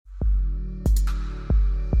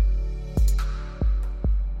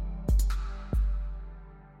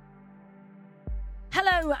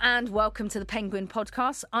Hello and welcome to the Penguin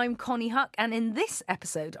Podcast. I'm Konnie Huq, and in this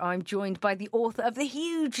episode I'm joined by the author of the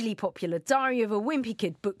hugely popular Diary of a Wimpy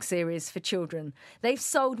Kid book series for children. They've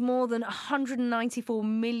sold more than 194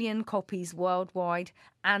 million copies worldwide,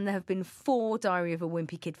 and there have been 4 Diary of a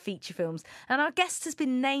Wimpy Kid feature films. And our guest has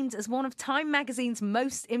been named as one of Time magazine's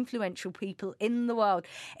most influential people in the world.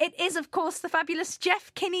 It is, of course, the fabulous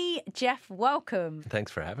Jeff Kinney. Jeff, welcome.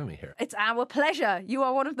 Thanks for having me here. It's our pleasure. You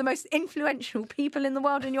are one of the most influential people in the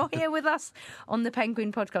world, and you're here with us on the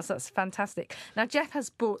Penguin Podcast. That's fantastic. Now, Jeff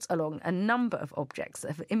has brought along a number of objects that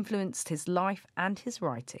have influenced his life and his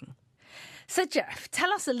writing. So, Jeff,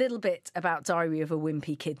 tell us a little bit about Diary of a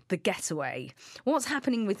Wimpy Kid, The Getaway. What's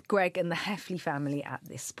happening with Greg and the Heffley family at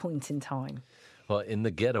this point in time? Well, in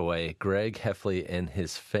The Getaway, Greg Heffley and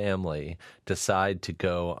his family decide to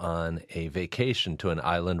go on a vacation to an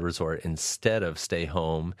island resort instead of stay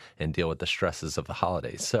home and deal with the stresses of the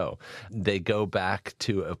holidays. So they go back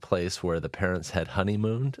to a place where the parents had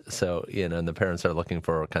honeymooned. So, and the parents are looking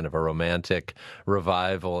for kind of a romantic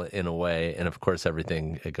revival in a way. And of course,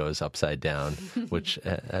 everything goes upside down, which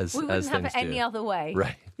as we wouldn't have it any do. other way.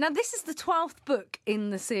 Right. Now, this is the 12th book in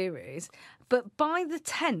the series. But by the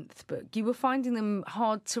 10th book, you were finding them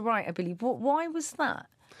hard to write, I believe. Why was that?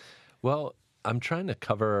 Well, I'm trying to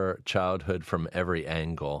cover childhood from every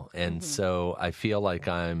angle. And so I feel like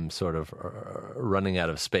I'm sort of running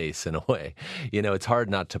out of space in a way. It's hard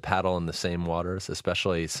not to paddle in the same waters,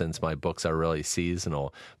 especially since my books are really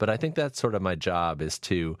seasonal. But I think that's sort of my job, is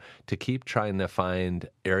to keep trying to find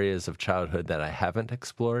areas of childhood that I haven't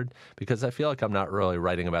explored, because I feel like I'm not really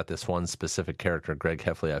writing about this one specific character, Greg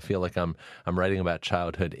Heffley. I feel like I'm writing about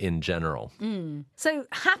childhood in general. So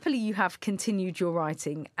happily you have continued your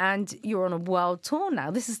writing, and you're on a world tour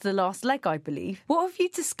now. This is the last leg, I believe. What have you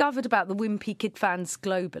discovered about the Wimpy Kid fans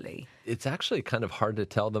globally? It's actually kind of hard to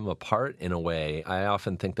tell them apart in a way. I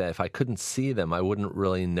often think that if I couldn't see them, I wouldn't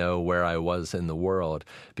really know where I was in the world,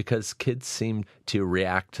 because kids seem to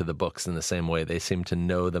react to the books in the same way. They seem to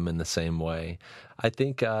know them in the same way. I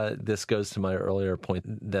think this goes to my earlier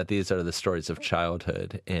point that these are the stories of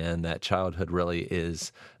childhood, and that childhood really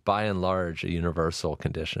is, by and large, a universal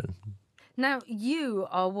condition. Now, you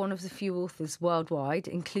are one of the few authors worldwide,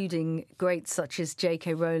 including greats such as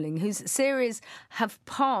J.K. Rowling, whose series have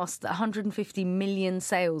passed the 150 million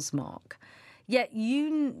sales mark. Yet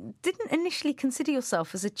you didn't initially consider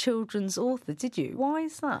yourself as a children's author, did you? Why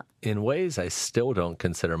is that? In ways, I still don't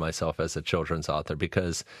consider myself as a children's author,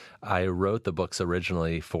 because I wrote the books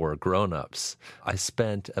originally for grown-ups. I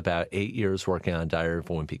spent about 8 years working on Diary of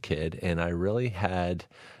a Wimpy Kid, and I really had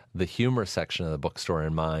the humor section of the bookstore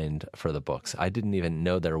in mind for the books. I didn't even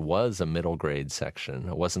know there was a middle grade section.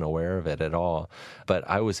 I wasn't aware of it at all. But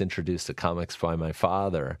I was introduced to comics by my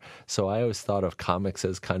father, so I always thought of comics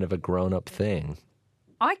as kind of a grown-up thing.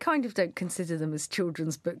 I kind of don't consider them as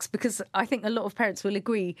children's books, because I think a lot of parents will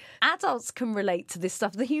agree adults can relate to this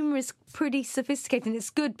stuff. The humour is pretty sophisticated, and it's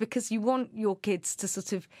good because you want your kids to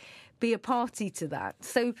sort of be a party to that.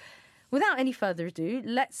 So without any further ado,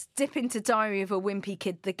 let's dip into Diary of a Wimpy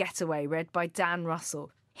Kid, The Getaway, read by Dan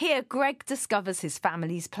Russell. Here, Greg discovers his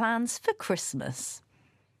family's plans for Christmas.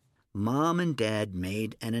 Mom and Dad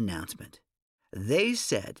made an announcement. They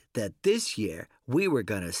said that this year we were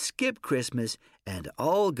going to skip Christmas and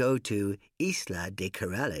all go to Isla de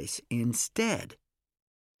Corrales instead.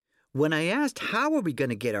 When I asked how are we going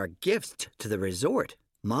to get our gifts to the resort,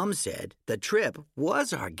 Mom said the trip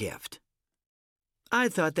was our gift. I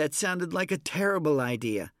thought that sounded like a terrible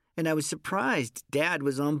idea, and I was surprised Dad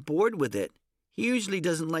was on board with it. He usually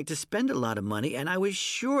doesn't like to spend a lot of money, and I was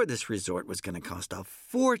sure this resort was going to cost a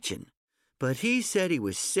fortune. But he said he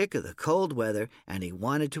was sick of the cold weather and he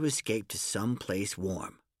wanted to escape to some place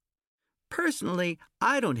warm. Personally,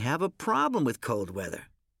 I don't have a problem with cold weather.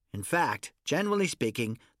 In fact, generally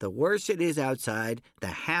speaking, the worse it is outside, the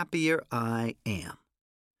happier I am.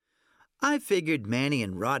 I figured Manny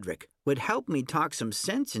and Roderick would help me talk some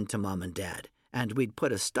sense into Mom and Dad, and we'd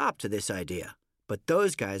put a stop to this idea. But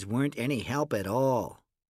those guys weren't any help at all.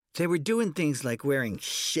 They were doing things like wearing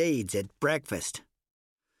shades at breakfast.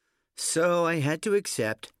 So I had to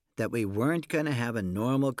accept that we weren't going to have a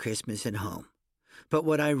normal Christmas at home. But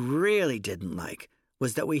what I really didn't like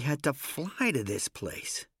was that we had to fly to this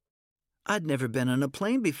place. I'd never been on a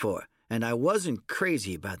plane before, and I wasn't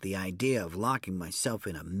crazy about the idea of locking myself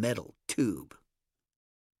in a metal tube.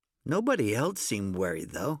 Nobody else seemed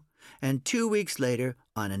worried, though, and 2 weeks later,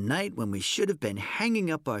 on a night when we should have been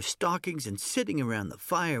hanging up our stockings and sitting around the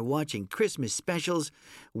fire watching Christmas specials,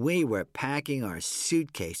 we were packing our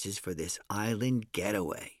suitcases for this island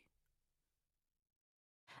getaway.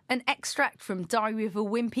 An extract from Diary of a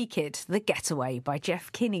Wimpy Kid, The Getaway by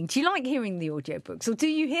Jeff Kinney. Do you like hearing the audiobooks, or do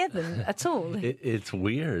you hear them at all? It's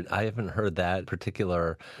weird. I haven't heard that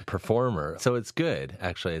particular performer. So it's good,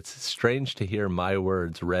 actually. It's strange to hear my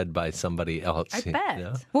words read by somebody else. I bet. You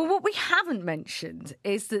know? Well, what we haven't mentioned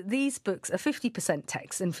is that these books are 50%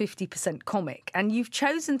 text and 50% comic, and you've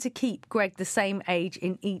chosen to keep Greg the same age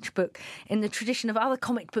in each book in the tradition of other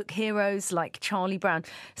comic book heroes like Charlie Brown.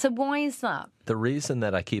 So why is that? The reason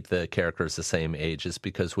that I keep the characters the same age is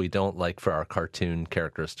because we don't like for our cartoon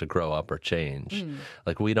characters to grow up or change.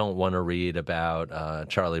 Like, we don't want to read about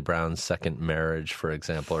Charlie Brown's second marriage, for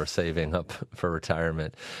example, or saving up for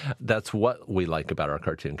retirement. That's what we like about our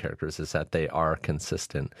cartoon characters, is that they are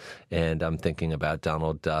consistent. And I'm thinking about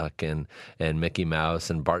Donald Duck and Mickey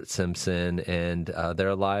Mouse and Bart Simpson, and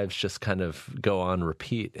their lives just kind of go on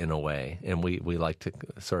repeat in a way. And we like to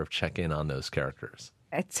sort of check in on those characters.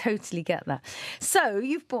 I totally get that. So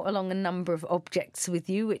you've brought along a number of objects with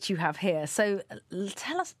you, which you have here. So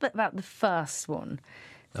tell us a bit about the first one.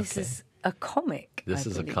 This is a comic. This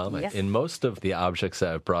is a comic. Yes. And most of the objects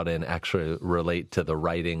that I've brought in actually relate to the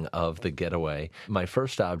writing of The Getaway. My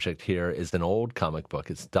first object here is an old comic book.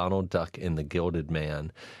 It's Donald Duck and the Gilded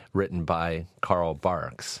Man, written by Carl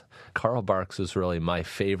Barks. Carl Barks was really my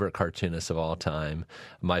favorite cartoonist of all time.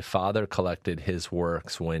 My father collected his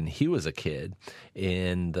works when he was a kid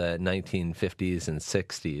in the 1950s and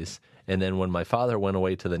 60s. And then when my father went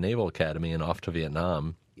away to the Naval Academy and off to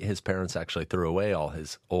Vietnam, his parents actually threw away all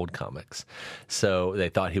his old comics. So they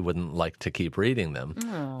thought he wouldn't like to keep reading them.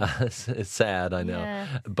 It's sad, I know. Yeah.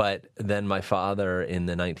 But then my father in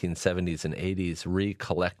the 1970s and 80s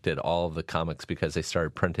recollected all of the comics because they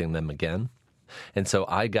started printing them again. And so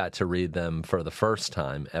I got to read them for the first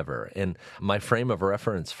time ever. And my frame of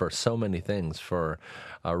reference for so many things, for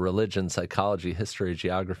religion, psychology, history,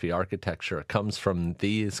 geography, architecture, comes from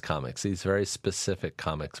these comics, these very specific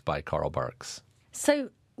comics by Carl Barks.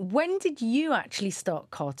 So when did you actually start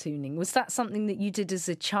cartooning? Was that something that you did as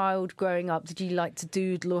a child growing up? Did you like to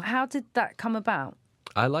doodle, or how did that come about?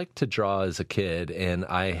 I liked to draw as a kid, and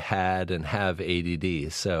I had and have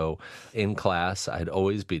ADD. So in class, I'd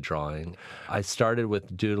always be drawing. I started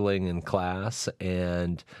with doodling in class,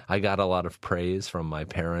 and I got a lot of praise from my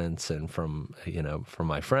parents and from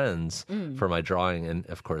my friends for my drawing. And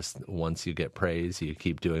of course, once you get praise, you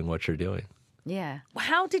keep doing what you're doing. Yeah.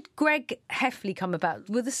 How did Greg Heffley come about?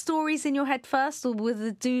 Were the stories in your head first, or were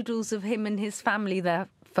the doodles of him and his family there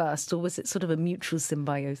first, or was it sort of a mutual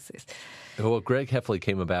symbiosis? Well, Greg Heffley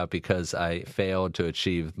came about because I failed to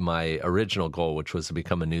achieve my original goal, which was to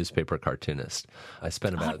become a newspaper cartoonist. I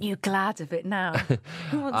spent about... Aren't you glad of it now?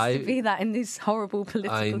 Who wants to be that in these horrible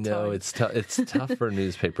political times? I know, it's tough for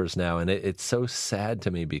newspapers now, and it's so sad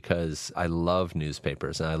to me because I love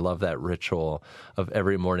newspapers, and I love that ritual of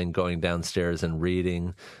every morning going downstairs and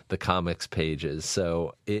reading the comics pages.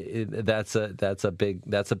 So that's a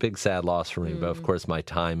big sad loss for me. But of course, my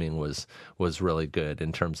timing was really good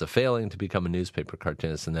in terms of failing to become a newspaper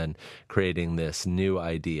cartoonist and then creating this new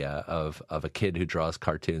idea of a kid who draws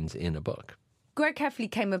cartoons in a book. Greg Heffley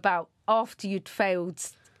came about after you'd failed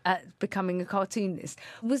at becoming a cartoonist.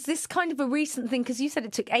 Was this kind of a recent thing? Because you said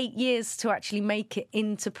it took 8 years to actually make it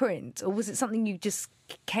into print. Or was it something you just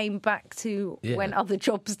came back to when other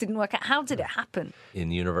jobs didn't work out? How did it happen? In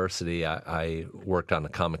university, I worked on a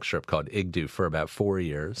comic strip called Igdu for about 4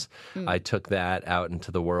 years. I took that out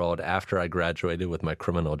into the world after I graduated with my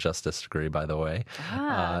criminal justice degree, by the way.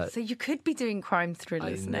 So you could be doing crime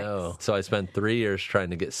thrillers next. So I spent 3 years trying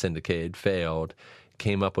to get syndicated, failed,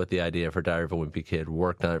 came up with the idea for Diary of a Wimpy Kid,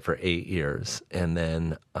 worked on it for 8 years, and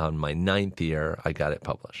then on my 9th year, I got it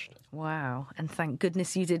published. Wow, and thank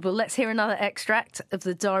goodness you did. Well, let's hear another extract of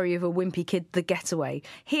the Diary of a Wimpy Kid, The Getaway.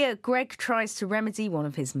 Here, Greg tries to remedy one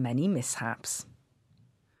of his many mishaps.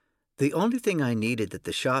 The only thing I needed that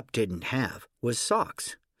the shop didn't have was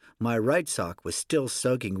socks. My right sock was still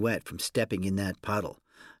soaking wet from stepping in that puddle,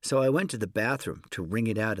 so I went to the bathroom to wring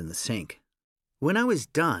it out in the sink. When I was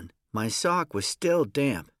done, my sock was still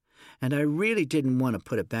damp, and I really didn't want to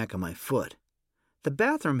put it back on my foot. The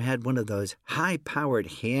bathroom had one of those high-powered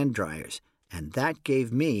hand dryers, and that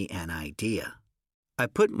gave me an idea. I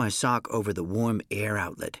put my sock over the warm air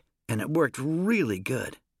outlet, and it worked really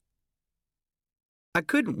good. I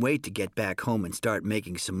couldn't wait to get back home and start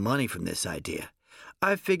making some money from this idea.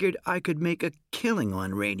 I figured I could make a killing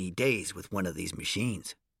on rainy days with one of these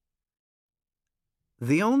machines.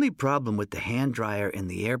 The only problem with the hand dryer in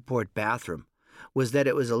the airport bathroom was that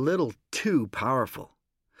it was a little too powerful.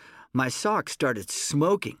 My sock started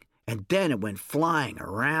smoking, and then it went flying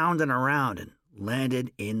around and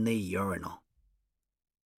landed in the urinal.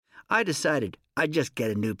 I decided I'd just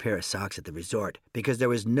get a new pair of socks at the resort because there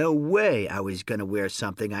was no way I was going to wear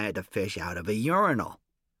something I had to fish out of a urinal.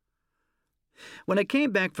 When I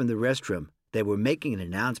came back from the restroom, they were making an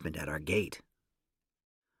announcement at our gate.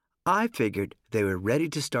 I figured they were ready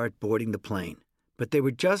to start boarding the plane, but they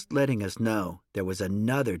were just letting us know there was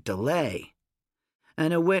another delay.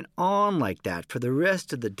 And it went on like that for the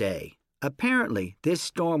rest of the day. Apparently, this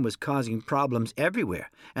storm was causing problems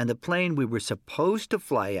everywhere, and the plane we were supposed to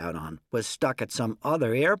fly out on was stuck at some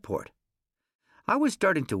other airport. I was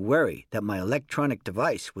starting to worry that my electronic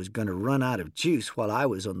device was going to run out of juice while I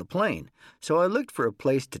was on the plane, so I looked for a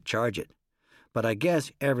place to charge it. But I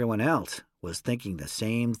guess everyone else was thinking the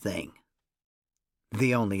same thing.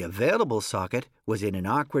 The only available socket was in an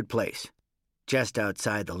awkward place, just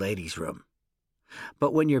outside the ladies' room.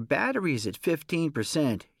 But when your battery is at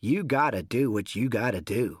 15%, you gotta do what you gotta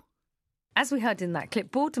do. As we heard in that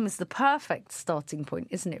clip, boredom is the perfect starting point,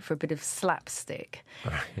 isn't it, for a bit of slapstick?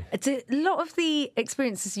 Right. A lot of the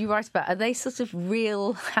experiences you write about, are they sort of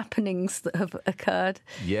real happenings that have occurred?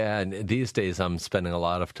 Yeah, and these days I'm spending a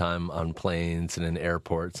lot of time on planes and in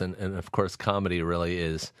airports, and of course comedy really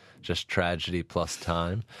is just tragedy plus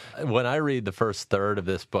time. When I read the first third of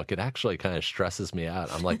this book, it actually kind of stresses me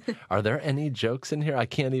out. I'm like, are there any jokes in here? I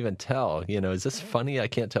can't even tell. Is this funny? I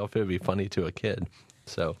can't tell if it would be funny to a kid.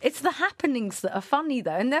 So it's the happenings that are funny,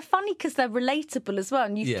 though, and they're funny because they're relatable as well.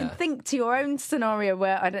 And you can think to your own scenario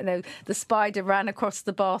where, I don't know, the spider ran across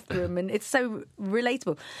the bathroom, and it's so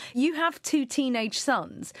relatable. You have 2 teenage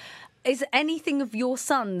sons. Is anything of your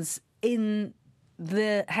sons in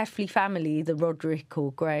the Heffley family, the Roderick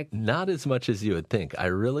or Greg? Not as much as you would think. I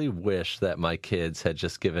really wish that my kids had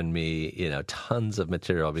just given me, tons of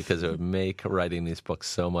material because it would make writing these books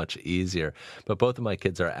so much easier. But both of my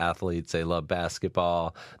kids are athletes. They love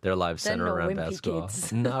basketball. Their lives center around basketball.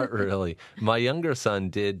 Kids. Not really. My younger son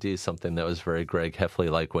did do something that was very Greg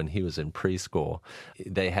Heffley, like when he was in preschool.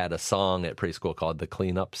 They had a song at preschool called the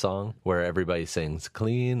Clean Up Song, where everybody sings,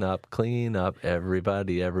 clean up,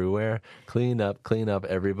 everybody everywhere, clean up,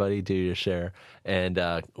 everybody do your share. And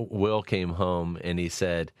Will came home and he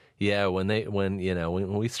said, yeah, when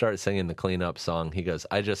we start singing the Clean Up Song, he goes,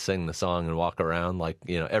 I just sing the song and walk around like,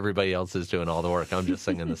 everybody else is doing all the work. I'm just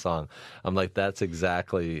singing the song. I'm like, that's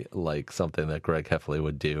exactly like something that Greg Heffley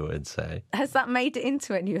would do and say. Has that made it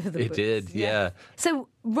into any of the books? It did, yeah. So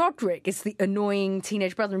Roderick is the annoying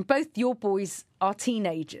teenage brother, and both your boys are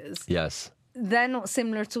teenagers. Yes. They're not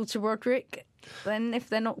similar at all to Roderick, then, if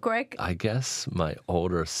they're not Greg? I guess my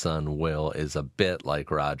older son, Will, is a bit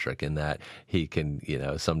like Roderick in that he can,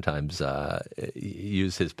 sometimes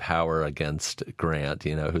use his power against Grant,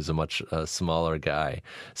 who's a much smaller guy.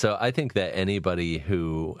 So I think that anybody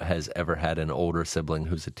who has ever had an older sibling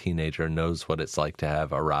who's a teenager knows what it's like to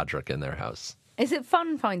have a Roderick in their house. Is it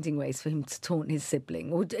fun finding ways for him to taunt his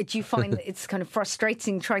sibling? Or do you find that it's kind of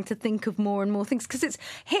frustrating trying to think of more and more things? Because it's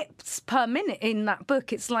hits per minute in that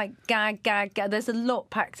book. It's like gag, gag, gag. There's a lot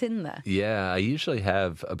packed in there. Yeah, I usually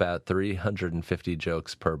have about 350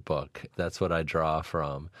 jokes per book. That's what I draw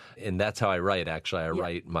from. And that's how I write, actually. I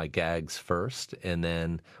write my gags first. And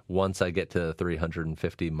then once I get to the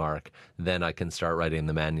 350 mark, then I can start writing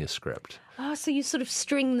the manuscript. Oh, so you sort of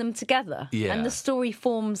string them together. Yeah. And the story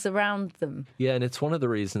forms around them. Yeah, and it's one of the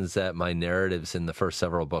reasons that my narratives in the first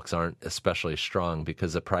several books aren't especially strong,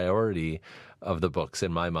 because the priority of the books,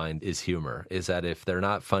 in my mind, is humor. Is that if they're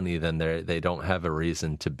not funny, then they don't have a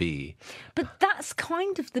reason to be. But that's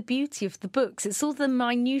kind of the beauty of the books. It's all the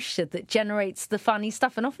minutiae that generates the funny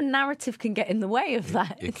stuff, and often narrative can get in the way of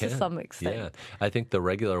that to some extent. Yeah, I think the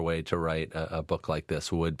regular way to write a book like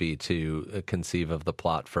this would be to conceive of the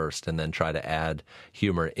plot first and then try to add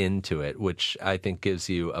humor into it, which I think gives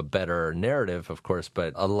you a better narrative, of course,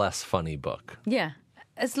 but a less funny book. Yeah.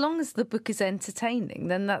 As long as the book is entertaining,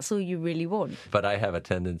 then that's all you really want. But I have a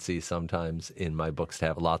tendency sometimes in my books to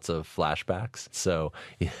have lots of flashbacks. So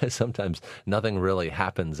sometimes nothing really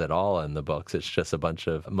happens at all in the books. It's just a bunch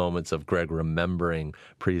of moments of Greg remembering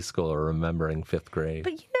preschool or remembering fifth grade.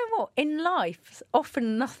 But you know what? In life,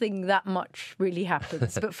 often nothing that much really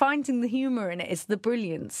happens. But finding the humour in it is the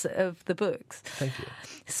brilliance of the books. Thank you.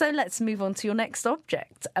 So let's move on to your next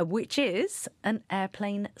object, which is an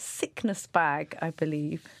airplane sickness bag, I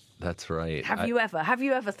believe. That's right. Have you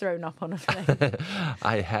ever thrown up on a plane?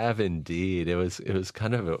 I have indeed. It was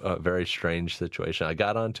kind of a very strange situation. I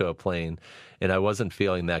got onto a plane and I wasn't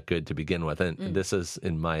feeling that good to begin with. And this is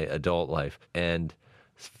in my adult life. And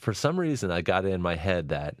for some reason, I got it in my head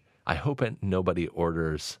that I hope nobody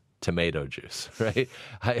orders tomato juice, right?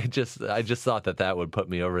 I just thought that would put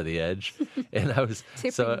me over the edge, and I was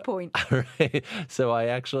Tipping point. Right? So I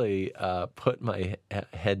actually put my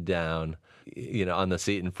head down, on the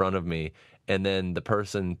seat in front of me. And then the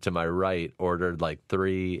person to my right ordered like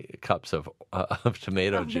 3 cups of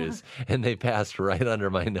tomato juice, and they passed right under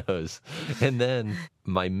my nose. And then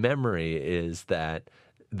my memory is that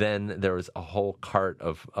then there was a whole cart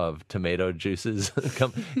of tomato juices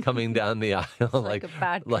coming down the aisle, like a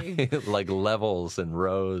bad dream. like levels and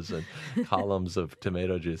rows and columns of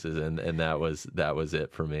tomato juices, and that was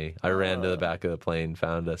it for me. I ran to the back of the plane,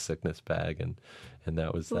 found a sickness bag, and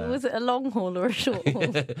that was that. Was it a long haul or a short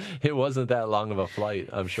haul? It wasn't that long of a flight.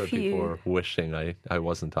 I'm sure people were wishing I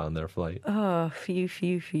wasn't on their flight. Oh, phew.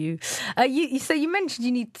 So you mentioned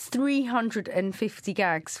you need 350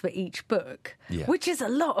 gags for each book, which is a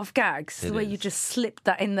lot of gags, the way you just slipped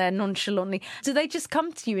that in there nonchalantly. Do they just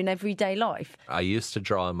come to you in everyday life? I used to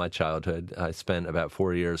draw in my childhood. I spent about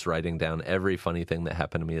 4 years writing down every funny thing that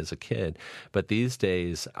happened to me as a kid. But these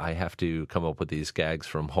days, I have to come up with these gags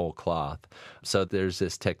from whole cloth. So there's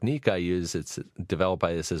this technique I use. It's developed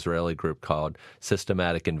by this Israeli group called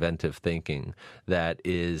Systematic Inventive Thinking, that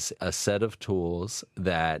is a set of tools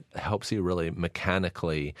that helps you really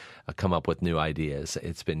mechanically come up with new ideas.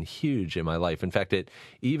 It's been huge in my life. In fact, it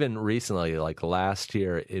even recently, like last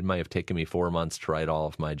year, it might have taken me 4 months to write all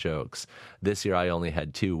of my jokes. This year, I only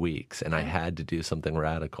had 2 weeks, and I had to do something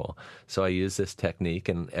radical. So I use this technique,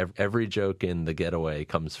 and every joke in The Getaway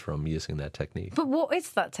comes from using that technique. But what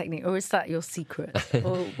is that technique, or is that your secret?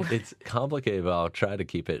 It's complicated, but I'll try to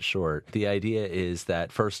keep it short. The idea is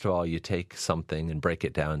that, first of all, you take something and break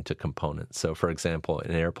it down to components. So, for example,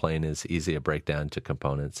 an airplane is easy to break down to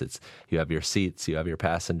components. You have your seats, you have your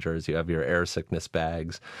passengers, you have your air sickness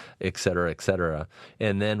bags, et cetera, et cetera.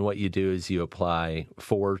 And then what you do is you apply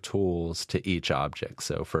 4 tools to each object.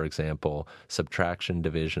 So, for example, subtraction,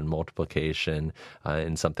 division, multiplication,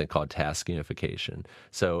 and something called task unification.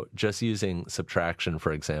 So just using subtraction,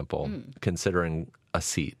 for example, considering a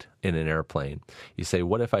seat in an airplane, you say,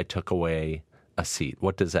 what if I took away a seat?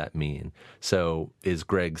 What does that mean? So is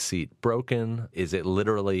Greg's seat broken? Is it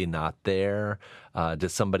literally not there?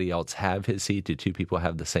 Does somebody else have his seat? Do 2 people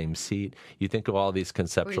have the same seat? You think of all these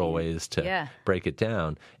conceptual ways to break it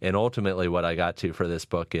down. And ultimately what I got to for this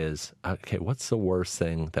book is, okay, what's the worst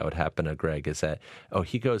thing that would happen to Greg? Is that,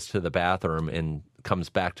 he goes to the bathroom and comes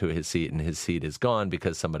back to his seat, and his seat is gone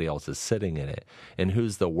because somebody else is sitting in it. And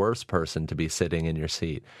who's the worst person to be sitting in your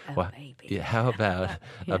seat? Baby. How about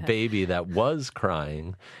a baby that was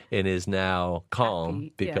crying and is now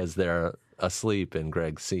calm because they're asleep in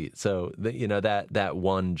Greg's seat? So that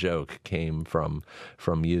one joke came from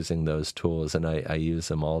using those tools, and I use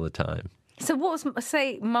them all the time. So what was,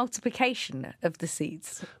 say, multiplication of the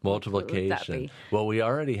seats? Multiplication. Well, we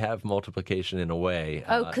already have multiplication in a way.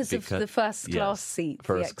 Because of the first class seat,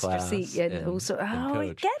 the extra seat. And also,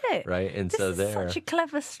 I get it. Right, and this so is there, such a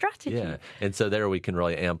clever strategy. Yeah, and so there we can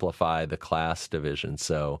really amplify the class division.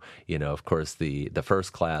 So, of course, the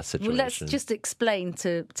first class situation. Well, let's just explain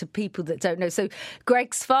to people that don't know. So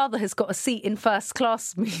Greg's father has got a seat in first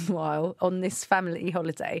class, meanwhile, on this family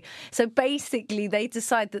holiday. So basically, they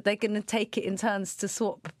decide that they're going to take it in turns to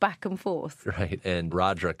swap back and forth. Right. And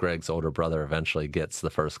Roderick, Greg's older brother, eventually gets the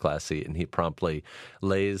first class seat, and he promptly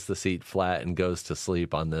lays the seat flat and goes to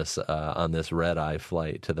sleep on this red-eye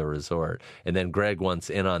flight to the resort. And then Greg wants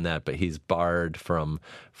in on that, but he's barred from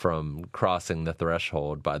crossing the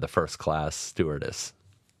threshold by the first class stewardess.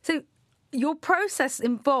 So your process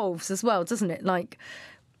involves as well, doesn't it? Like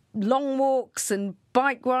long walks and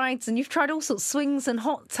bike rides, and you've tried all sorts of swings and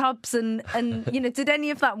hot tubs and did any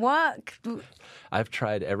of that work? I've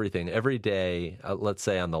tried everything. Every day, let's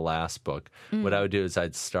say on the last book, what I would do is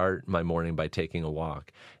I'd start my morning by taking a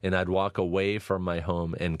walk, and I'd walk away from my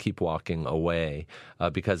home and keep walking away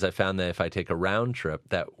because I found that if I take a round trip,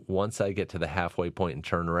 that once I get to the halfway point and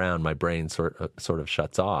turn around, my brain sort of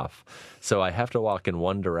shuts off. So I have to walk in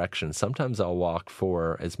one direction. Sometimes I'll walk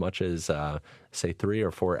for as much as, say, 3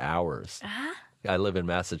 or 4 hours. Uh-huh. I live in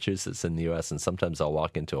Massachusetts in the U.S., and sometimes I'll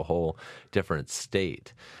walk into a whole different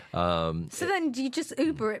state. So then do you just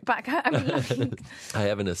Uber it back? I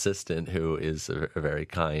have an assistant who is very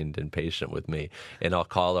kind and patient with me, and I'll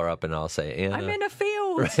call her up and I'll say, Anna, I'm in a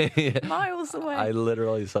field miles away. I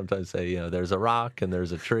literally sometimes say, there's a rock and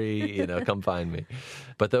there's a tree, come find me.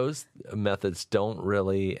 But those methods don't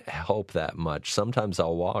really help that much. Sometimes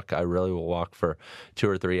I'll walk. I really will walk for 2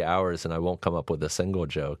 or 3 hours, and I won't come up with a single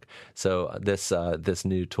joke. So this this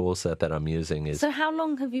new tool set that I'm using is... So how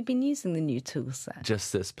long have you been using the new tool set?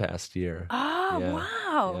 Just this past year. Oh, Yeah.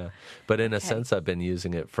 wow. Yeah. But in a sense, I've been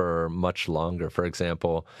using it for much longer. For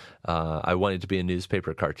example, I wanted to be a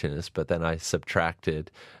newspaper cartoonist, but then I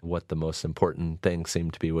subtracted what the most important thing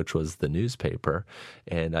seemed to be, which was the newspaper,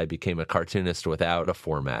 and I became a cartoonist without a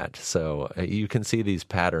format. So you can see these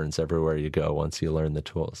patterns everywhere you go once you learn the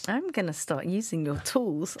tools. I'm going to start using your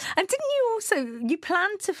tools. And didn't you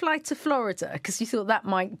planned to fly to Florida because you thought that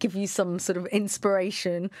might give you some sort of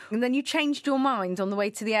inspiration, and then you changed your mind on the way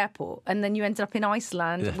to the airport, and then you ended up in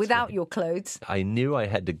Iceland without your clothes. I knew I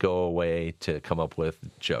had to go away to come up with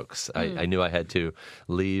jokes. I knew I had to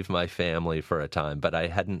leave my family for a time, but I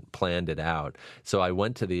hadn't planned it out. So I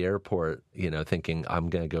went to the airport, thinking I'm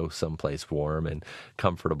going to go someplace warm and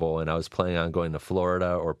comfortable, and I was planning on going to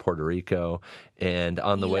Florida or Puerto Rico. And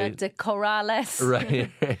on the way de Corrales, right,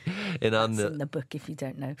 and on in the book if you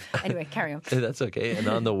don't know. Anyway, carry on. That's okay. And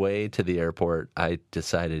on the way to the airport, I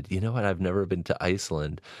decided, you know what? I've never been to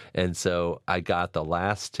Iceland, and so I got the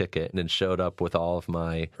last ticket and showed up with all of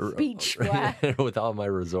my beach wear, with all my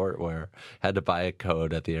resort wear. Had to buy a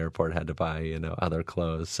coat at the airport. Had to buy other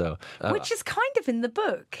clothes. So which is kind of in the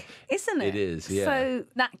book, isn't it? It is. Yeah. So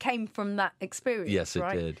that came from that experience. Yes, it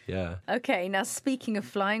right? did. Yeah. Okay. Now, speaking of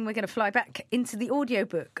flying, we're going to fly back into the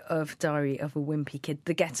audiobook of Diary of a Wimpy Kid,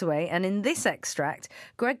 The Getaway. And in this extract,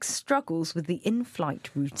 Greg struggles with the in-flight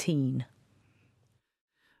routine.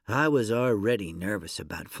 I was already nervous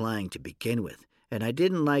about flying to begin with, and I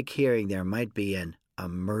didn't like hearing there might be an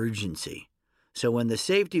emergency. So when the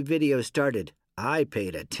safety video started, I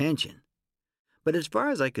paid attention. But as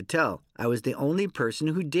far as I could tell, I was the only person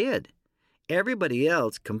who did. Everybody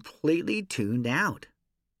else completely tuned out.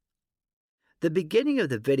 The beginning of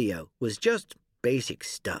the video was just basic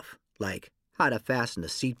stuff, like how to fasten a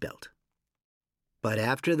seatbelt. But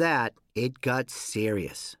after that, it got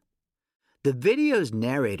serious. The video's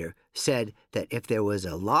narrator said that if there was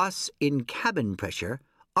a loss in cabin pressure,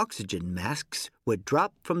 oxygen masks would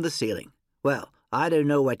drop from the ceiling. Well, I don't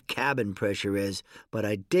know what cabin pressure is, but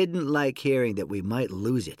I didn't like hearing that we might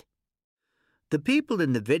lose it. The people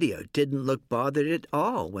in the video didn't look bothered at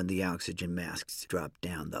all when the oxygen masks dropped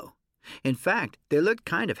down, though. In fact, they looked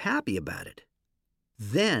kind of happy about it.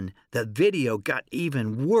 Then the video got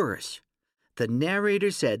even worse. The narrator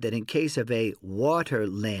said that in case of a water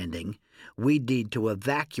landing, we'd need to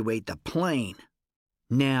evacuate the plane.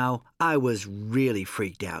 Now, I was really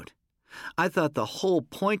freaked out. I thought the whole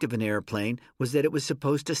point of an airplane was that it was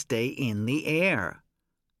supposed to stay in the air.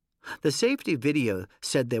 The safety video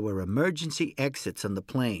said there were emergency exits on the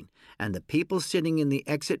plane, and the people sitting in the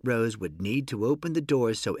exit rows would need to open the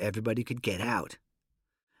doors so everybody could get out.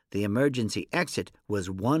 The emergency exit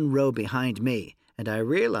was one row behind me, and I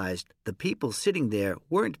realized the people sitting there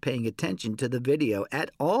weren't paying attention to the video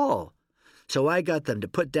at all. So I got them to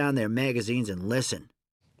put down their magazines and listen.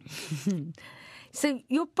 So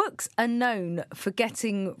your books are known for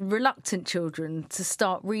getting reluctant children to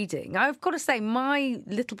start reading. I've got to say, my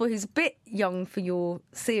little boy, who's a bit young for your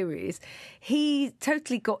series, he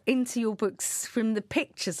totally got into your books from the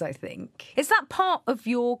pictures, I think. Is that part of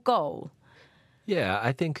your goal? Yeah,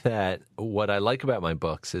 I think that what I like about my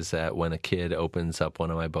books is that when a kid opens up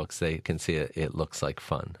one of my books, they can see it looks like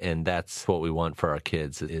fun. And that's what we want for our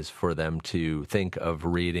kids, is for them to think of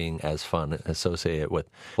reading as fun, associate it with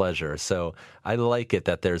pleasure. So I like it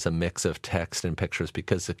that there's a mix of text and pictures,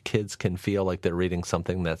 because the kids can feel like they're reading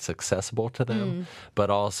something that's accessible to them, but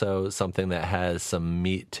also something that has some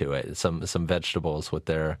meat to it, some vegetables with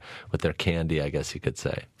their candy, I guess you could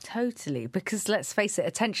say. Totally, because let's face it,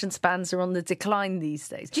 attention spans are on the decline these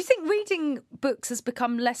days. Do you think reading books has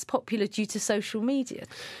become less popular due to social media?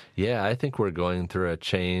 Yeah, I think we're going through a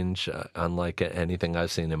change unlike anything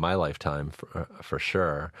I've seen in my lifetime, for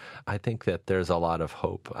sure. I think that there's a lot of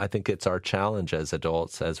hope. I think it's our challenge as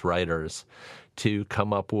adults, as writers, to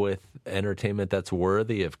come up with entertainment that's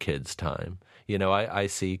worthy of kids' time. You know, I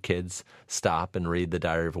see kids stop and read the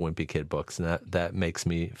Diary of a Wimpy Kid books, and that makes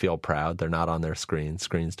me feel proud. They're not on their screens.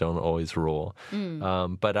 Screens don't always rule.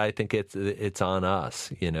 But I think it's on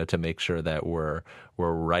us, to make sure that we're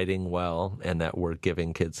writing well and that we're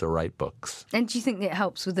giving kids the right books. And do you think it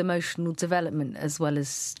helps with emotional development as well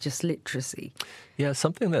as just literacy? Yeah,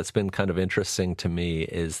 something that's been kind of interesting to me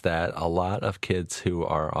is that a lot of kids who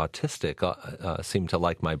are autistic seem to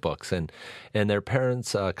like my books. And their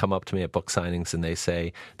parents come up to me at book signings and they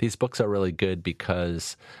say, these books are really good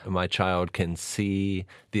because my child can see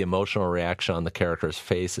the emotional reaction on the characters'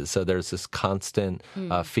 faces. So there's this constant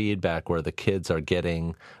feedback where the kids are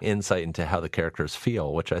getting insight into how the characters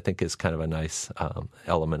feel, which I think is kind of a nice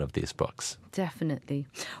element of these books. Definitely.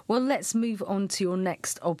 Well, let's move on to your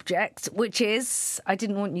next object, which is, I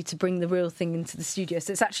didn't want you to bring the real thing into the studio,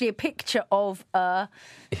 so it's actually a picture of a...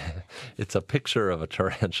 It's a picture of a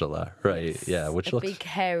tarantula, right? Yes, yeah, which a looks big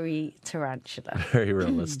hairy tarantula. very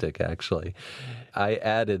realistic, actually. I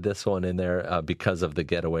added this one in there because of the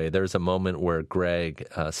getaway. There's a moment where Greg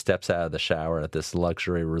steps out of the shower at this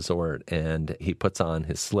luxury resort and he puts on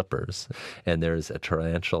his slippers, and there's a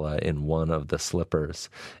tarantula in one of the slippers.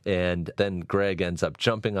 And then Greg ends up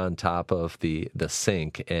jumping on top of the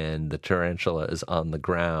sink, and the tarantula is on the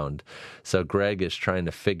ground. So Greg is trying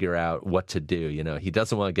to figure out what to do. You know, he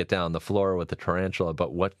doesn't want to get down on the floor with the tarantula,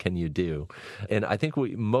 but what can you do? And I think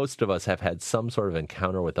most of us have had some sort of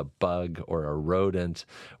encounter with a bug or a rodent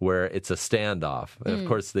where it's a standoff. And of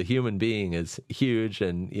course, the human being is huge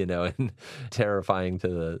and, and terrifying to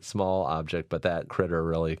the small object, but that critter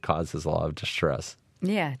really causes a lot of distress.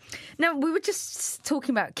 Yeah. Now, we were just talking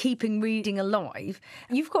about keeping reading alive.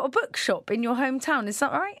 You've got a bookshop in your hometown, is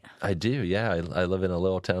that right? I do, yeah. I live in a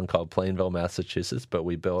little town called Plainville, Massachusetts, but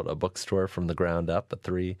we built a bookstore from the ground up, a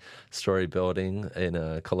 3-story building in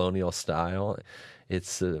a colonial style.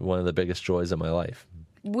 It's one of the biggest joys of my life.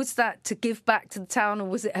 Was that to give back to the town,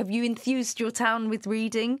 or have you enthused your town with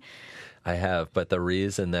reading? I have, but the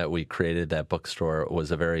reason that we created that bookstore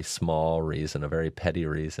was a very small reason, a very petty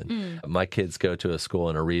reason. My kids go to a school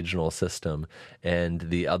in a regional system, and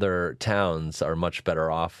the other towns are much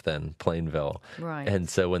better off than Plainville. Right. And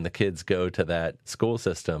so when the kids go to that school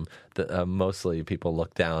system, mostly people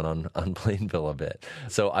look down on Plainville a bit.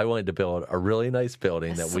 So I wanted to build a really nice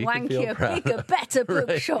building that we could feel proud bigger, better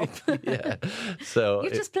bookshop. Yeah. So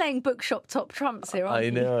you're just playing bookshop top trumps here, aren't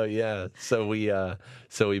you? I know, yeah. So we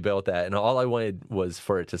built that, and all I wanted was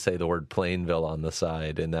for it to say the word Plainville on the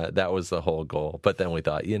side, and that was the whole goal. But then we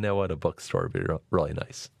thought, you know what, a bookstore would be really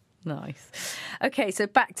nice. Nice. Okay, so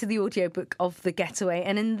back to the audiobook of The Getaway.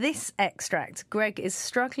 And in this extract, Greg is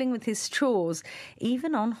struggling with his chores,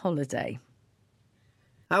 even on holiday.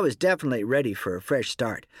 I was definitely ready for a fresh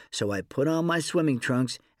start, so I put on my swimming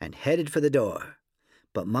trunks and headed for the door.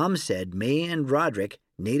 But Mom said me and Roderick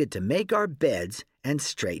needed to make our beds and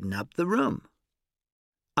straighten up the room.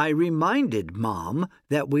 I reminded Mom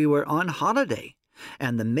that we were on holiday,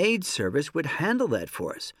 and the maid service would handle that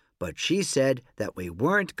for us. But she said that we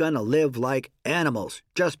weren't going to live like animals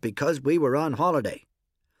just because we were on holiday.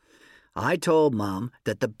 I told Mom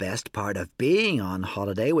that the best part of being on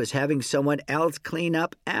holiday was having someone else clean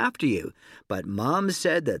up after you, but Mom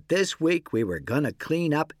said that this week we were going to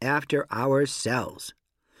clean up after ourselves.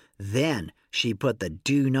 Then she put the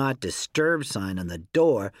Do Not Disturb sign on the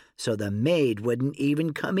door so the maid wouldn't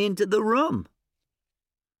even come into the room.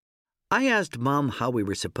 I asked Mom how we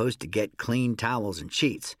were supposed to get clean towels and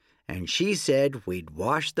sheets, and she said we'd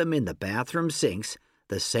wash them in the bathroom sinks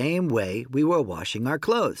the same way we were washing our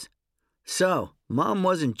clothes. So, Mom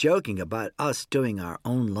wasn't joking about us doing our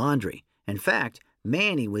own laundry. In fact,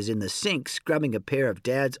 Manny was in the sink scrubbing a pair of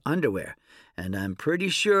Dad's underwear, and I'm pretty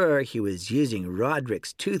sure he was using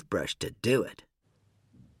Roderick's toothbrush to do it.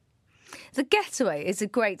 The Getaway is a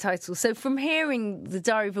great title. So from hearing The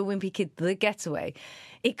Diary of a Wimpy Kid, The Getaway,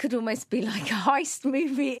 it could almost be like a heist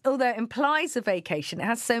movie, although it implies a vacation. It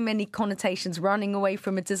has so many connotations, running away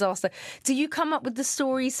from a disaster. Do you come up with the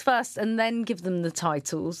stories first and then give them the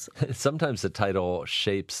titles? Sometimes the title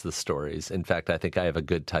shapes the stories. In fact, I think I have a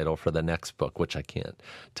good title for the next book, which I can't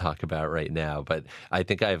talk about right now. But I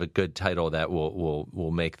think I have a good title that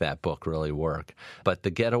will make that book really work. But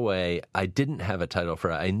The Getaway, I didn't have a title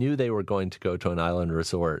for it. I knew they were going to go to an island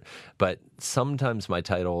resort, but sometimes my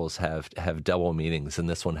titles have double meanings, and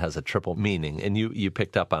this one has a triple meaning. And you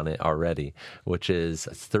picked up on it already, which is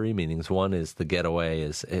 3 meanings. One is a getaway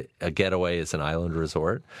is an island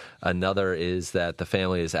resort. Another is that the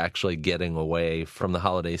family is actually getting away from the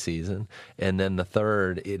holiday season. And then the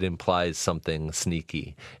third, it implies something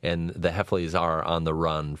sneaky. And the Heffleys are on the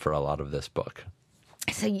run for a lot of this book.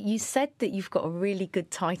 So you said that you've got a really good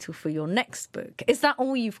title for your next book. Is that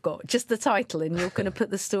all you've got? Just the title, and you're going to put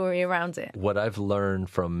the story around it? What I've learned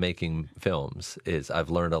from making films is I've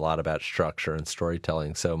learned a lot about structure and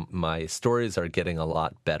storytelling. So my stories are getting a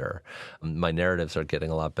lot better. My narratives are getting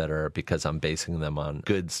a lot better because I'm basing them on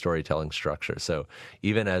good storytelling structure. So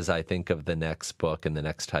even as I think of the next book and the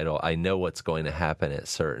next title, I know what's going to happen at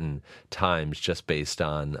certain times just based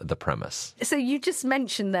on the premise. So you just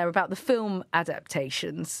mentioned there about the film adaptations.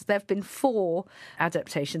 There have been 4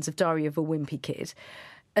 adaptations of Diary of a Wimpy Kid.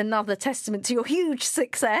 Another testament to your huge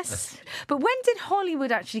success. But when did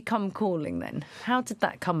Hollywood actually come calling then? How did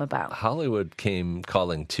that come about? Hollywood came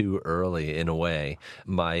calling too early in a way.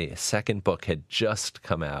 My second book had just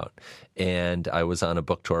come out, and I was on a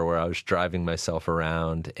book tour where I was driving myself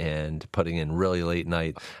around and putting in really late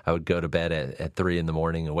night. I would go to bed at 3 in the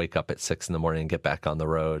morning and wake up at 6 in the morning and get back on the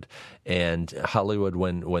road. And Hollywood,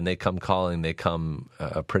 when they come calling, they come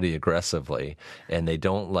pretty aggressively, and they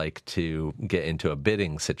don't like to get into a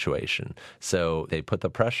bidding situation. So they put the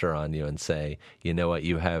pressure on you and say, you know what,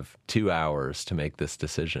 you have 2 hours to make this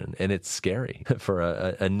decision. And it's scary for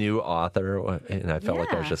a new author. And I felt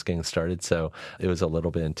like I was just getting started. So it was a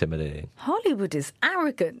little bit intimidating. Hollywood is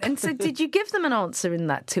arrogant. And so did you give them an answer in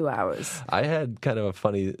that 2 hours? I had kind of a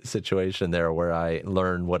funny situation there where I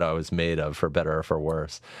learned what I was made of, for better or for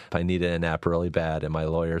worse. I needed a nap really bad, and my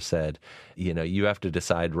lawyer said, you know, you have to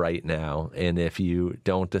decide right now. And if you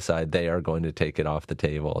don't decide, they are going to take it off the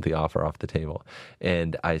table, the offer off the table.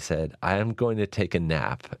 And I said, I am going to take a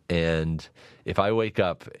nap. And if I wake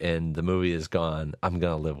up and the movie is gone, I'm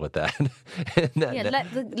going to live with that.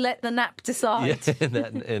 Let the nap decide. Yeah,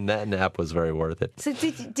 and that nap was very worth it. So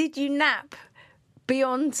did you nap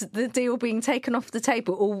beyond the deal being taken off the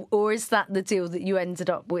table, or is that the deal that you ended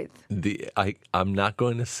up with? I'm not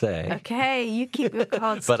going to say. Okay, you keep your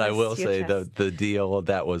cards but close I will to your say chest. the deal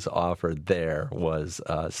that was offered there was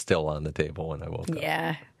still on the table when I woke up.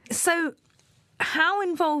 Yeah. So how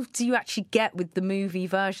involved do you actually get with the movie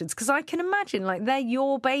versions? Because I can imagine, like, they're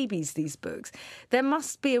your babies, these books. There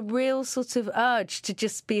must be a real sort of urge to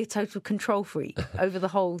just be a total control freak over the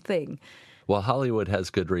whole thing. Well, Hollywood has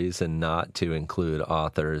good reason not to include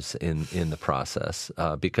authors in the process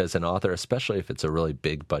because an author, especially if it's a really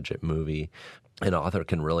big budget movie, an author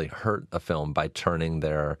can really hurt a film by turning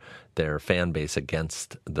their fan base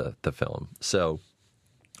against the film. So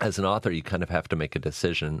as an author, you kind of have to make a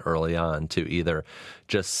decision early on to either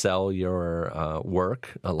just sell your work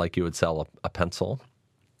like you would sell a pencil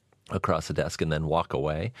across the desk and then walk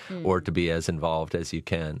away, or to be as involved as you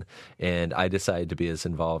can. And I decided to be as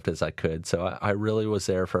involved as I could. So I really was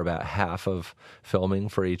there for about half of filming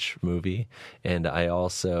for each movie. And I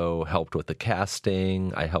also helped with the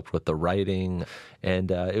casting. I helped with the writing. And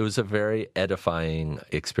it was a very edifying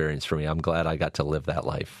experience for me. I'm glad I got to live that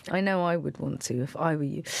life. I know I would want to if I were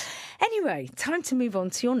you. Anyway, time to move on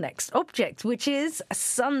to your next object, which is a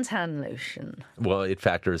suntan lotion. Well, it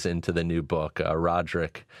factors into the new book.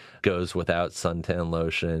 Roderick goes without suntan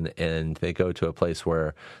lotion, and they go to a place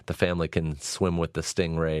where the family can swim with the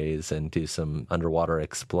stingrays and do some underwater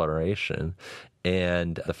exploration.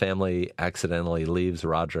 And the family accidentally leaves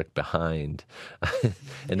Roderick behind.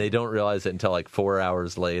 And they don't realize it until like 4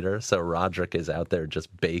 hours later. So Roderick is out there just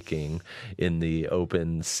baking in the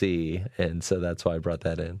open sea. And so that's why I brought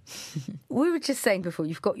that in. We were just saying before,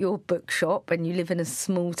 you've got your bookshop and you live in a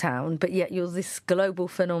small town, but yet you're this global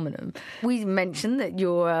phenomenon. We mentioned that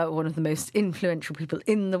you're one of the most influential people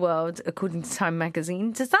in the world, according to Time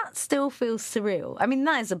magazine. Does that still feel surreal? I mean,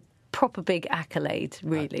 that is a proper big accolade,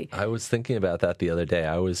 really. I was thinking about that the other day.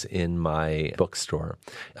 I was in my bookstore.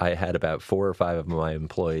 I had about 4 or 5 of my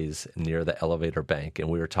employees near the elevator bank, and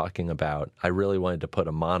we were talking about, I really wanted to put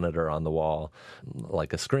a monitor on the wall,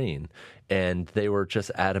 like a screen, and they were just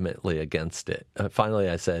adamantly against it. Finally,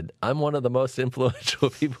 I said, I'm one of the most influential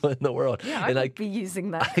people in the world. Yeah, I would be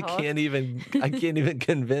using that card. I can't even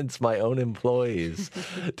convince my own employees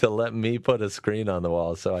to let me put a screen on the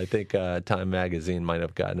wall. So I think Time magazine might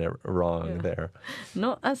have gotten it wrong there.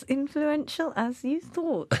 Not as influential as you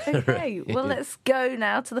thought. Okay, well, let's go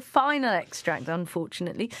now to the final extract,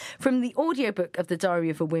 unfortunately, from the audiobook of The Diary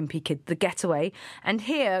of a Wimpy Kid, The Getaway. And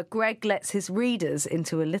here, Greg lets his readers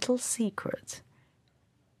into a little secret.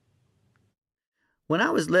 When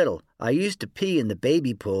I was little, I used to pee in the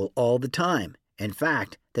baby pool all the time. In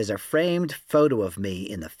fact, there's a framed photo of me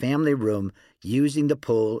in the family room using the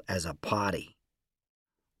pool as a potty.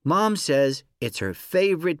 Mom says it's her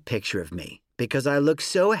favorite picture of me because I look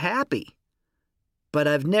so happy. But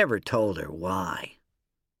I've never told her why.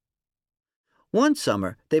 One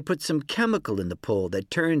summer, they put some chemical in the pool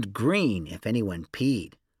that turned green if anyone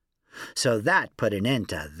peed. So that put an end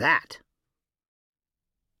to that.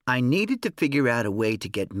 I needed to figure out a way to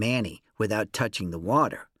get Manny without touching the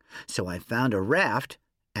water, so I found a raft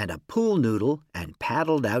and a pool noodle and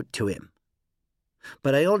paddled out to him.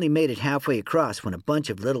 But I only made it halfway across when a bunch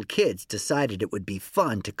of little kids decided it would be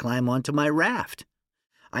fun to climb onto my raft.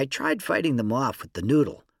 I tried fighting them off with the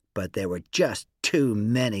noodle, but there were just too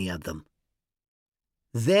many of them.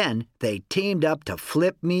 Then they teamed up to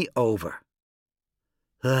flip me over.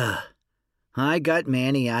 I got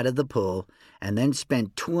Manny out of the pool and then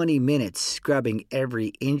spent 20 minutes scrubbing every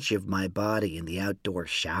inch of my body in the outdoor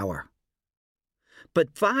shower.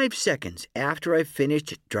 But 5 seconds after I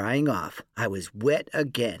finished drying off, I was wet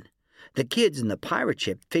again. The kids in the pirate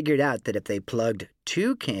ship figured out that if they plugged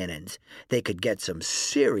 2 cannons, they could get some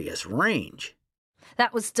serious range.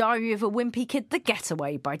 That was Diary of a Wimpy Kid, The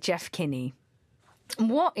Getaway by Jeff Kinney.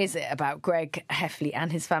 What is it about Greg Heffley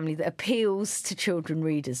and his family that appeals to children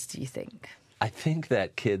readers, do you think? I think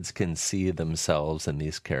that kids can see themselves in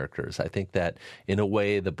these characters. I think that, in a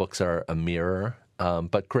way, the books are a mirror.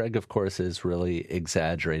 But Greg, of course, is really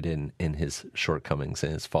exaggerated in his shortcomings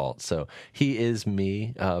and his faults. So he is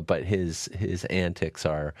me, but his antics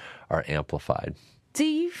are amplified. Do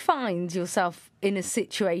you find yourself in a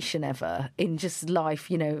situation ever in just life,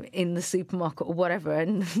 in the supermarket or whatever,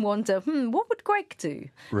 and wonder, what would Greg do?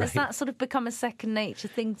 Right. Has that sort of become a second nature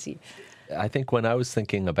thing to you? I think when I was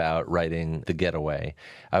thinking about writing The Getaway,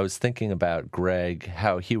 I was thinking about Greg,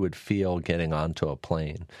 how he would feel getting onto a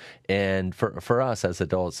plane. And for us as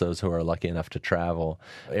adults, those who are lucky enough to travel,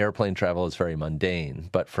 airplane travel is very mundane.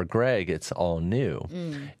 But for Greg, it's all new.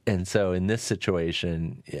 And so in this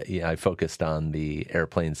situation, I focused on the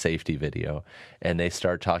airplane safety video, and they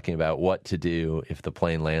start talking about what to do if the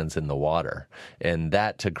plane lands in the water. And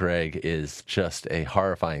that to Greg is just a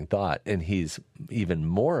horrifying thought. And he's even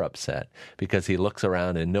more upset because he looks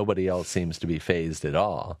around and nobody else seems to be fazed at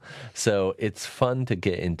all. So it's fun to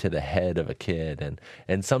get into the head of a kid,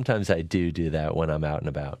 and sometimes I do that when I'm out and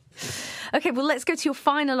about. Okay, well, let's go to your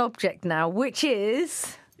final object now, which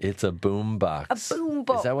is... It's a boom box. A boom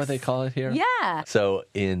box. Is that what they call it here? Yeah. So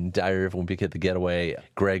in Diary of a Wimpy Kid, The Getaway,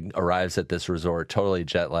 Greg arrives at this resort totally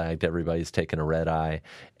jet-lagged. Everybody's taking a red eye.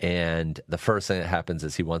 And the first thing that happens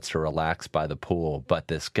is he wants to relax by the pool. But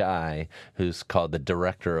this guy, who's called the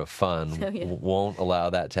director of fun, won't allow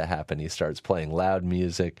that to happen. He starts playing loud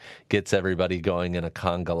music, gets everybody going in a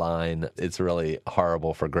conga line. It's really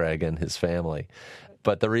horrible for Greg and his family.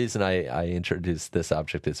 But the reason I introduced this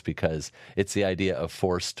object is because it's the idea of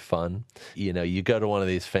forced fun. You go to one of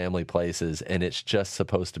these family places and it's just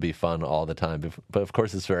supposed to be fun all the time. But of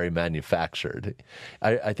course, it's very manufactured.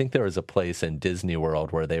 I think there was a place in Disney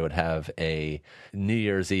World where they would have a New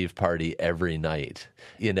Year's Eve party every night.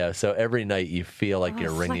 So every night you feel like you're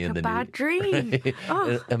ringing in the bad dream. Right?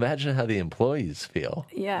 Oh. Imagine how the employees feel.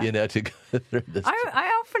 Yeah. To go through this.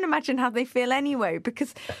 I often imagine how they feel anyway,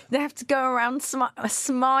 because they have to go around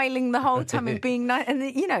smiling the whole time and being nice,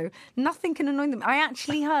 and nothing can annoy them. I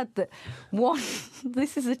actually heard that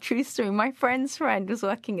this is a true story. My friend's friend was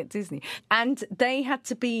working at Disney and they had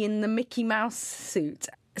to be in the Mickey Mouse suit.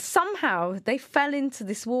 Somehow they fell into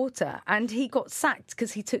this water and he got sacked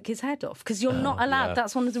because he took his head off. Because you're not allowed,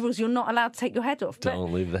 that's one of the rules, you're not allowed to take your head off.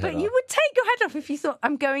 Don't leave the head off. But you would take your head off if you thought,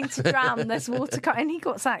 I'm going to drown, there's water and he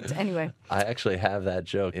got sacked anyway. I actually have that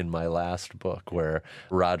joke in my last book where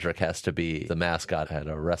Roderick has to be the mascot at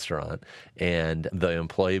a restaurant, and the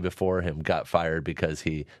employee before him got fired because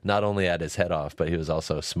he not only had his head off, but he was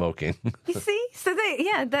also smoking. You see? So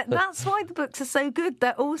that's why the books are so good.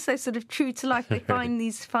 They're also sort of true to life. They find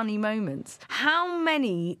these funny moments. How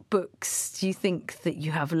many books do you think that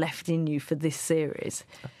you have left in you for this series?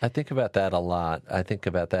 I think about that a lot. I think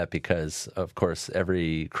about that because, of course,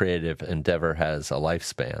 every creative endeavor has a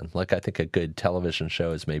lifespan. Like, I think a good television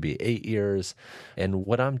show is maybe 8 years. And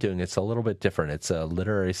what I'm doing, it's a little bit different. It's a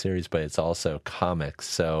literary series, but it's also comics.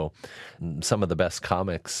 So some of the best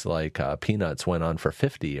comics, like Peanuts, went on for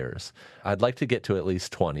 50 years. I'd like to get to at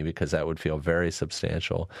least 20 because that would feel very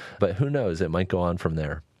substantial. But who knows? It might go on from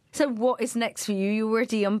there. So what is next for you? You're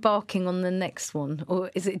already embarking on the next one?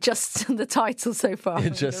 Or is it just the title so far?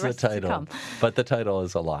 It's just the title. But the title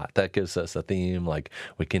is a lot. That gives us a theme. Like,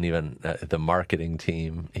 we can even, the marketing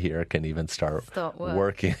team here can even start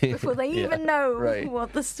working. Before they even know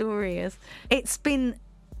what the story is. It's been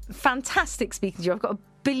fantastic speaking to you. I've got a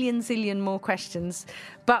zillion more questions,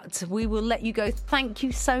 but we will let you go. Thank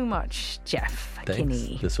you so much, Jeff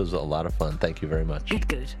Kinney. This was a lot of fun. Thank you very much.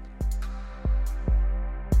 Good.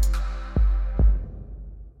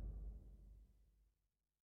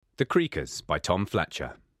 The Creakers by Tom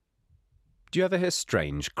Fletcher. Do you ever hear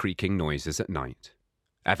strange creaking noises at night?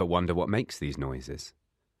 Ever wonder what makes these noises?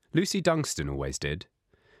 Lucy Dungston always did,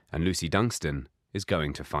 and Lucy Dungston is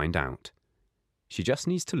going to find out. She just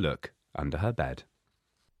needs to look under her bed.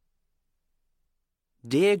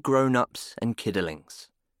 Dear grown-ups and kiddlings,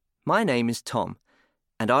 my name is Tom,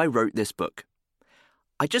 and I wrote this book.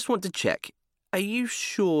 I just want to check, are you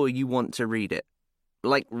sure you want to read it?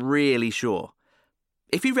 Like, really sure?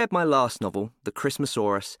 If you read my last novel, The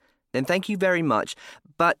Christmasaurus, then thank you very much,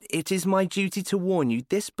 but it is my duty to warn you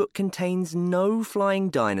this book contains no flying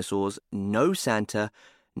dinosaurs, no Santa,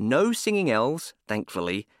 no singing elves,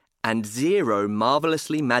 thankfully, and 0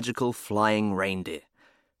 marvellously magical flying reindeer.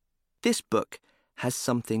 This book has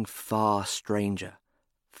something far stranger,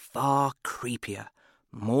 far creepier,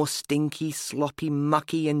 more stinky, sloppy,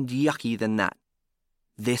 mucky and yucky than that.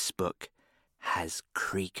 This book has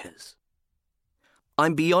creakers.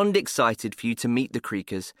 I'm beyond excited for you to meet the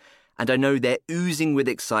creakers, and I know they're oozing with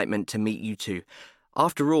excitement to meet you too.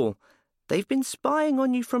 After all, they've been spying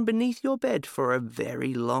on you from beneath your bed for a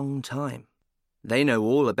very long time. They know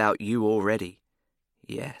all about you already.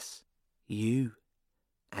 Yes, you.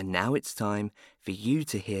 And now it's time for you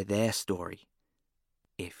to hear their story,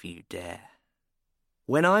 if you dare.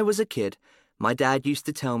 When I was a kid, my dad used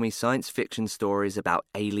to tell me science fiction stories about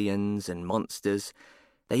aliens and monsters.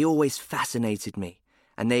 They always fascinated me,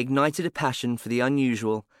 and they ignited a passion for the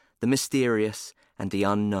unusual, the mysterious, and the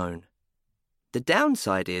unknown. The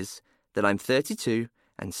downside is that I'm 32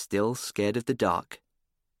 and still scared of the dark,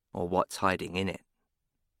 or what's hiding in it.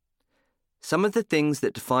 Some of the things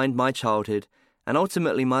that defined my childhood, and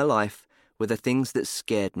ultimately my life, were the things that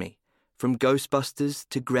scared me, from Ghostbusters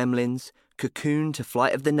to Gremlins, Cocoon to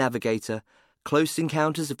Flight of the Navigator, Close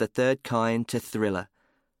Encounters of the Third Kind to Thriller.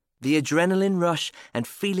 The adrenaline rush and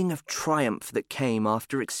feeling of triumph that came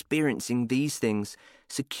after experiencing these things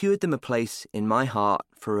secured them a place in my heart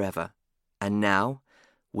forever. And now,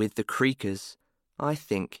 with the creakers, I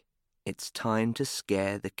think it's time to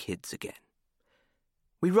scare the kids again.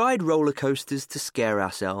 We ride roller coasters to scare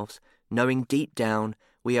ourselves, knowing deep down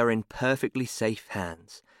we are in perfectly safe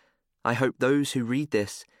hands. I hope those who read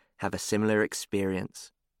this have a similar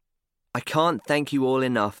experience. I can't thank you all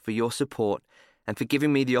enough for your support and for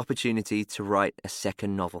giving me the opportunity to write a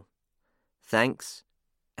second novel. Thanks,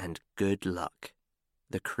 and good luck.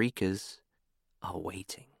 The creakers are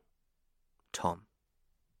waiting. Tom.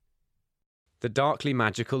 The darkly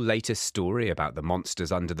magical latest story about the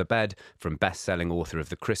monsters under the bed from best-selling author of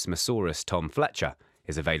The Christmasaurus, Tom Fletcher,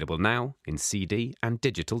 is available now in CD and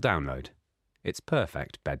digital download. It's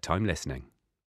perfect bedtime listening.